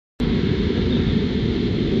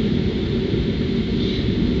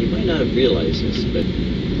don't realize this, but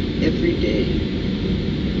every day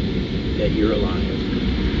that you're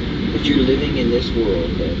alive, that you're living in this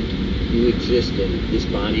world, that you exist in this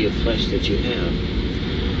body of flesh that you have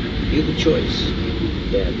a choice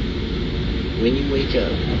that when you wake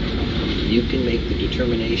up, you can make the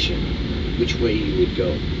determination which way you would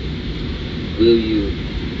go. Will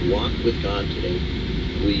you walk with God today?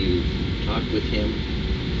 Will you talk with Him?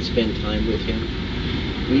 Spend time with Him?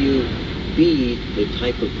 Will you be the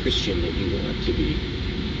type of Christian that you want to be?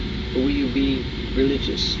 Or will you be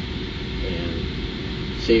religious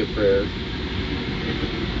and say a prayer,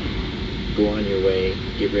 go on your way,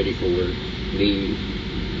 get ready for work, leave,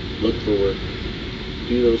 look for work,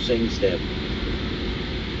 do those things that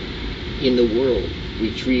in the world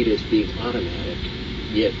we treat as being automatic,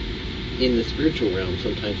 yet in the spiritual realm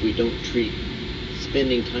sometimes we don't treat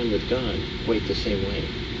spending time with God quite the same way.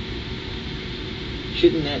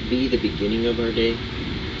 Shouldn't that be the beginning of our day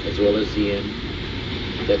as well as the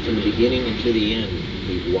end? That from the beginning until the end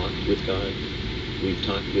we've walked with God, we've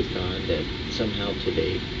talked with God, that somehow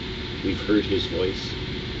today we've heard His voice.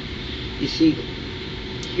 You see,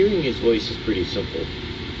 hearing His voice is pretty simple.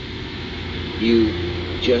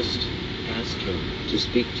 You just ask Him to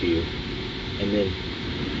speak to you and then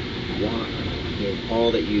walk in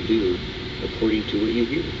all that you do according to what you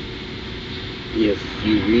hear. If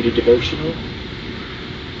you read a devotional,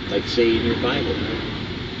 like say in your Bible,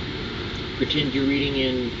 pretend you're reading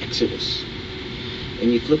in Exodus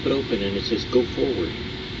and you flip it open and it says go forward.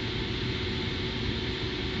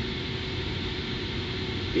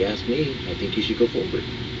 If you ask me, I think you should go forward.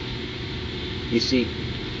 You see,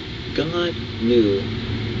 God knew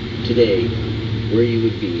today where you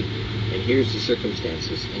would be, and here's the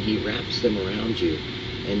circumstances, and He wraps them around you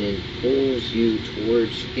and then pulls you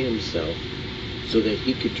towards Himself so that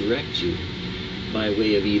He could direct you by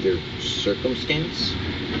way of either circumstance,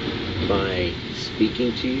 by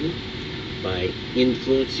speaking to you, by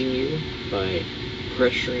influencing you, by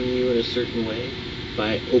pressuring you in a certain way,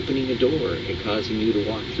 by opening a door and causing you to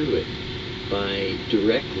walk through it, by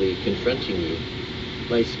directly confronting you,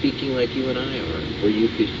 by speaking like you and I are, where you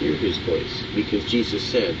could hear His voice, because Jesus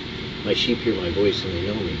said, "My sheep hear my voice and they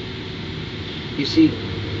know me." You see,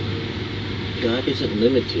 God isn't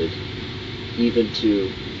limited even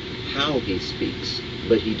to how He speaks,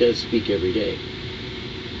 but He does speak every day.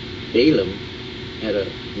 Balaam had a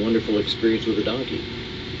wonderful experience with a donkey,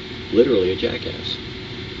 literally a jackass,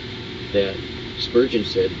 that Spurgeon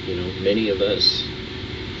said, many of us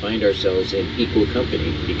find ourselves in equal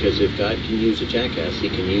company, because if God can use a jackass, He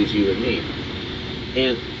can use you and me.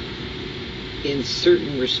 And in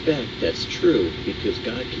certain respect, that's true, because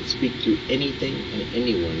God can speak through anything and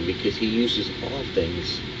anyone, because He uses all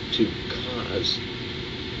things to cause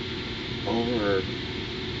our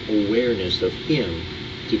awareness of Him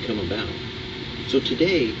to come about. So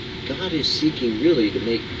today, God is seeking really to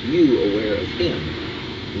make you aware of Him,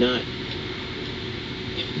 not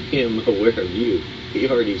Him aware of you. He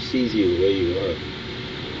already sees you the way you are.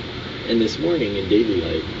 And this morning in daily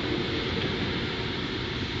life,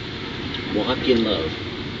 walk in love.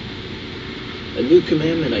 A new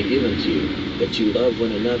commandment I give unto you, that you love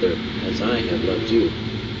one another as I have loved you,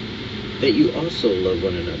 that you also love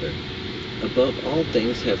one another. Above all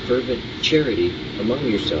things have fervent charity among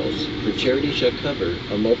yourselves, for charity shall cover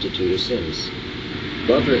a multitude of sins.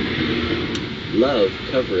 Love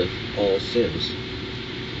covereth all sins.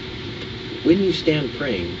 When you stand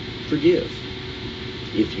praying, forgive,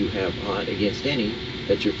 if you have aught against any,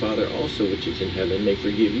 that your Father also which is in heaven may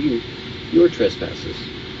forgive you your trespasses.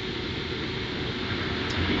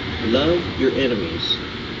 Love your enemies,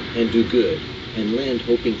 and do good, and lend,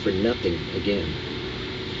 hoping for nothing again.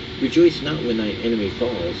 Rejoice not when thine enemy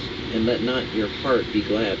falls, and let not your heart be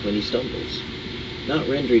glad when he stumbles, not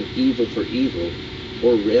rendering evil for evil,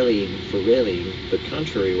 or rallying for rallying, but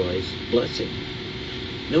contrariwise blessing,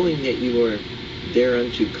 knowing that you are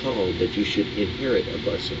thereunto called, that you should inherit a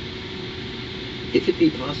blessing. If it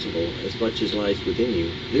be possible, as much as lies within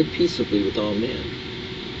you, live peaceably with all men.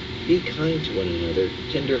 Be kind to one another,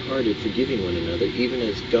 tender-hearted, forgiving one another, even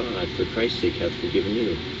as God, for Christ's sake, hath forgiven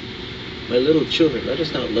you. My little children, let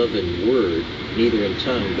us not love in word, neither in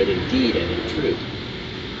tongue, but in deed and in truth.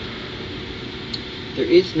 There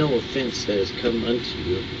is no offense that has come unto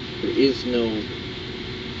you. There is no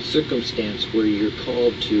circumstance where you're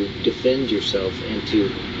called to defend yourself and to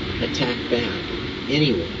attack back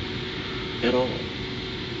anyone at all.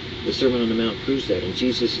 The Sermon on the Mount proves that, and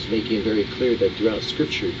Jesus is making it very clear that throughout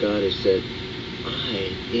Scripture, God has said,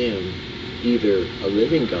 I am either a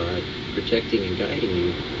living God protecting and guiding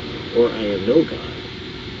you, or I am no God,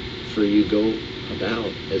 for you go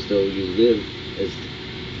about as though you live as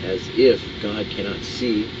as if God cannot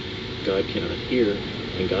see, God cannot hear,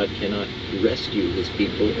 and God cannot rescue his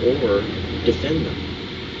people or defend them.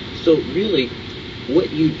 So really,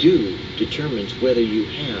 what you do determines whether you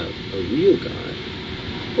have a real God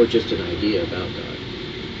or just an idea about God.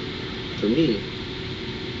 For me,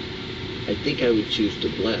 I think I would choose to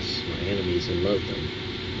bless my enemies and love them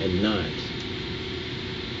and not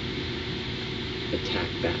attack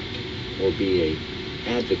back or be a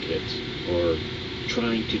advocate or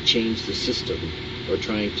trying to change the system or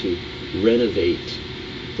trying to renovate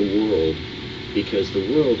the world, because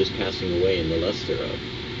the world is passing away in the lust thereof.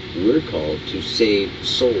 We're called to save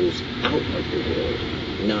souls out of the world,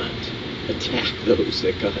 not attack those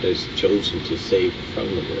that God has chosen to save from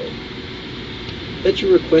the world. Let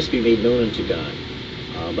your request be made known unto God.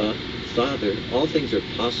 Abba, Father, all things are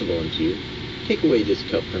possible unto you. Take away this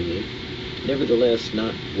cup from me. Nevertheless,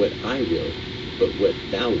 not what I will, but what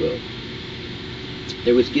thou wilt.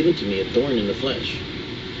 There was given to me a thorn in the flesh.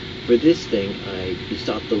 For this thing I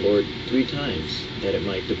besought the Lord 3 times, that it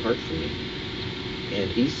might depart from me. And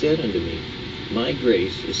he said unto me, My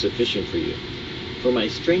grace is sufficient for you, for my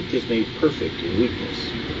strength is made perfect in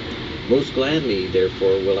weakness. Most gladly,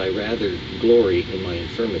 therefore, will I rather glory in my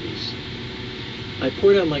infirmities. I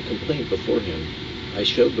poured out my complaint before him. I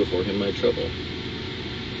showed before him my trouble.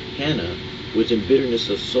 Hannah was in bitterness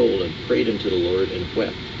of soul, and prayed unto the Lord, and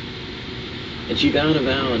wept. And she vowed a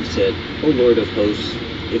vow, and said, O Lord of hosts,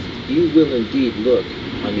 if you will indeed look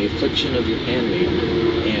on the affliction of your handmaiden,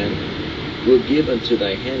 and will give unto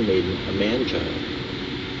thy handmaiden a man-child,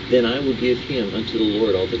 then I will give him unto the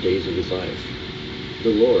Lord all the days of his life. The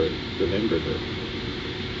Lord remembered her.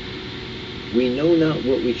 We know not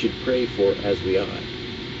what we should pray for as we ought.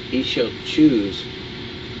 He shall choose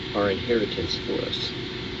our inheritance for us.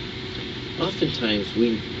 Oftentimes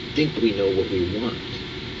we think we know what we want,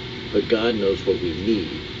 but God knows what we need.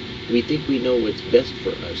 We think we know what's best for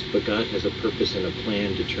us, but God has a purpose and a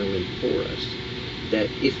plan determined for us. That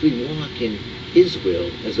if we walk in his will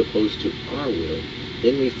as opposed to our will,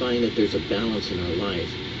 then we find that there's a balance in our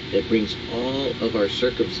life that brings all of our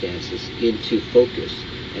circumstances into focus.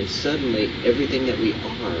 And suddenly everything that we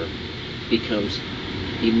are becomes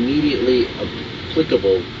immediately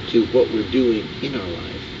applicable to what we're doing in our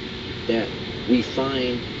life. That we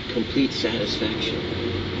find complete satisfaction.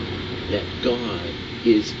 That God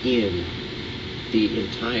is in the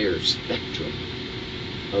entire spectrum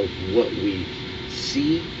of what we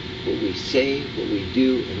see, what we say, what we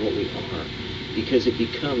do, and what we are, because it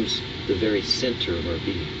becomes the very center of our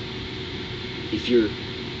being. If you're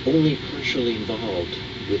only partially involved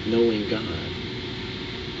with knowing God,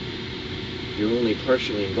 you're only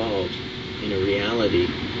partially involved in a reality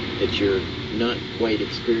that you're not quite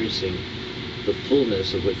experiencing the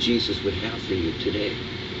fullness of what Jesus would have for you today.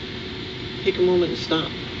 Take a moment and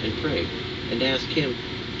stop and pray and ask him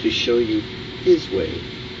to show you his way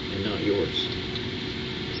and not yours.